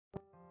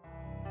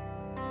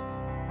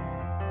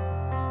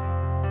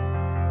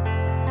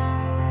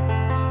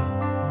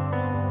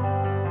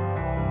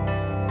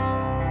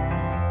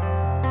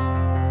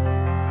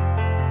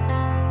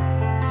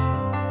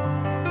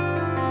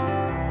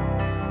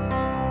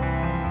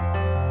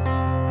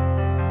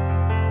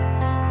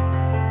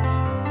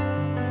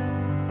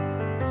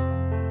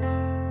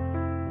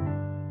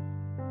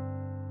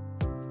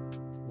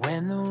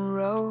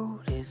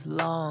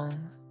long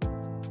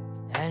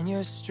and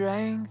your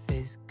strength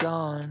is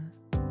gone,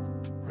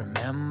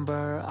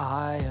 remember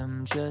I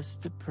am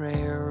just a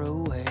prayer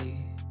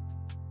away.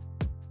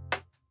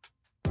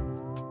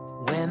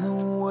 When the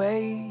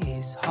way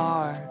is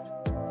hard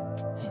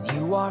and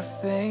you are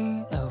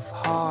faint of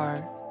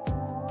heart,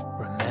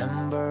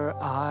 remember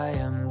I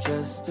am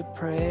just a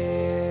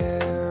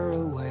prayer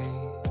away.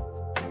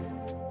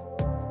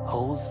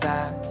 Hold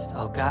fast,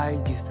 I'll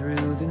guide you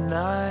through the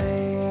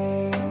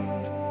night.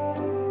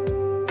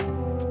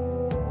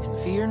 And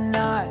fear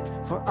not,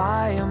 for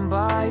I am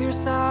by your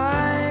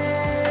side.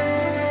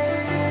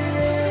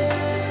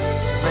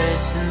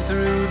 Listen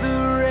through the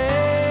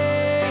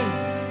rain,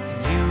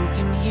 and you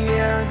can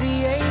hear the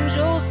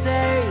angels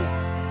say,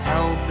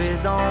 help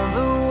is on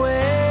the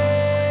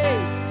way.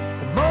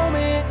 The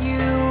moment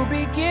you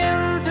begin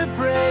to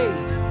pray,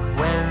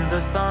 when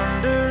the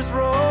thunders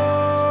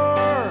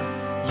roar,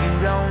 you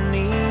don't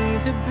need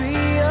to be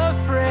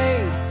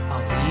afraid.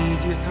 I'll lead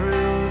you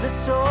through the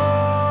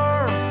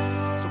storm.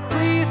 So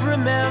please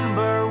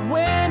remember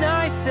when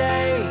I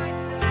say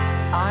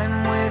I'm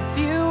with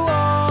you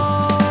always.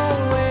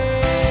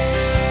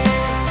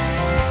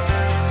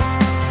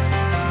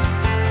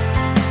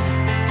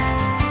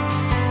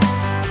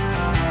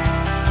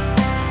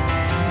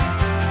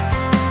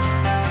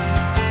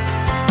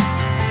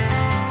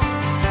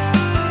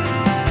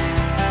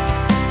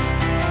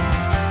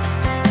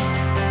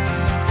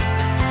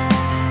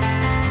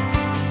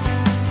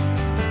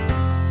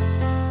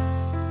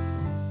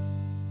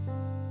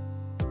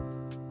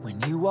 When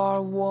you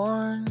are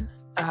worn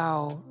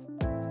out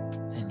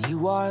and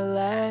you are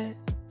let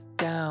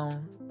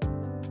down,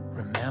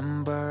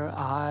 remember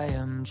I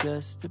am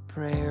just a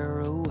prayer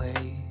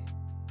away.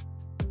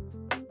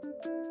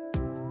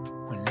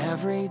 When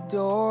every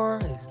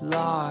door is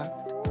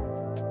locked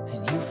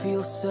and you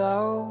feel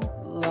so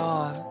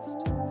lost,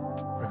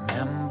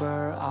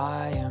 remember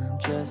I am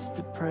just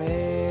a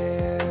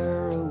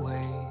prayer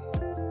away.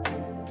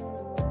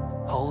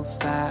 Hold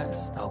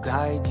fast, I'll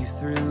guide you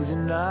through the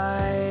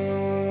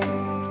night.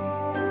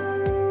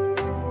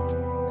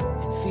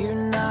 And fear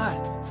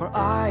not, for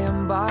I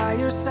am by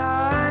your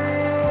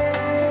side.